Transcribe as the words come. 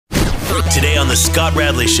Today on the Scott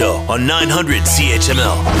Radley Show on 900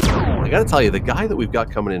 CHML. I got to tell you, the guy that we've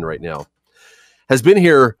got coming in right now has been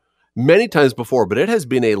here many times before, but it has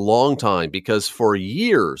been a long time because for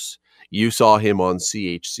years you saw him on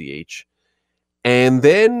CHCH. And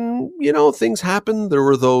then, things happened. There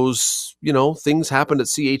were those, things happened at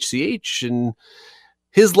CHCH and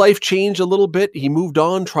his life changed a little bit. He moved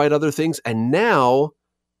on, tried other things. And now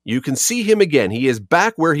you can see him again. He is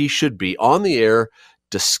back where he should be on the air,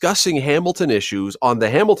 discussing Hamilton issues on the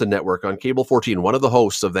Hamilton Network on Cable 14, one of the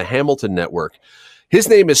hosts of the Hamilton Network. His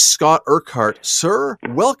name is Scot Urquhart. Sir,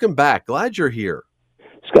 welcome back. Glad you're here.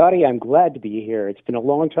 Scotty, I'm glad to be here. It's been a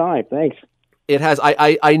long time. Thanks. It has.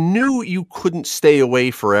 I knew you couldn't stay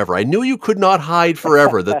away forever. I knew you could not hide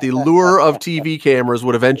forever, that the lure of TV cameras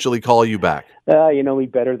would eventually call you back. You know me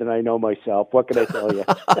better than I know myself. What can I tell you?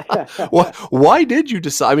 Why did you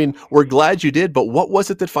decide? I mean, we're glad you did, but what was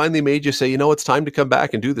it that finally made you say, it's time to come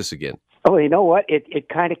back and do this again? Oh, you know what? It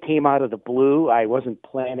kind of came out of the blue. I wasn't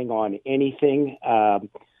planning on anything.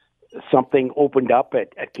 Something opened up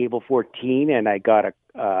at Cable 14, and I got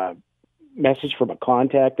a message from a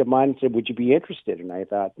contact of mine and said, would you be interested? And I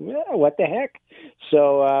thought, what the heck?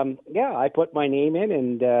 So, I put my name in,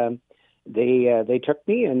 and they took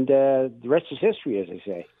me, and the rest is history, as I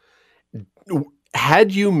say.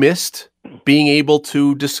 Had you missed being able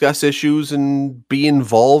to discuss issues and be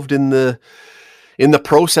involved in the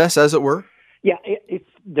process, as it were? Yeah, it's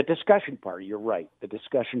the discussion part. You're right. The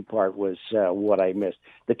discussion part was what I missed.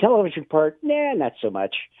 The television part, not so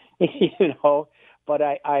much, But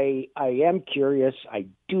I am curious. I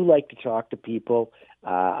do like to talk to people.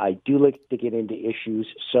 I do like to get into issues.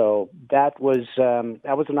 So that was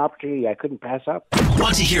an opportunity I couldn't pass up.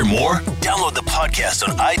 Want to hear more? Download the podcast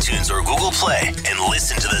on iTunes or Google Play and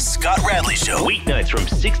listen to the Scott Radley Show weeknights from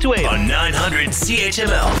 6 to 8 on 900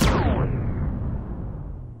 CHML.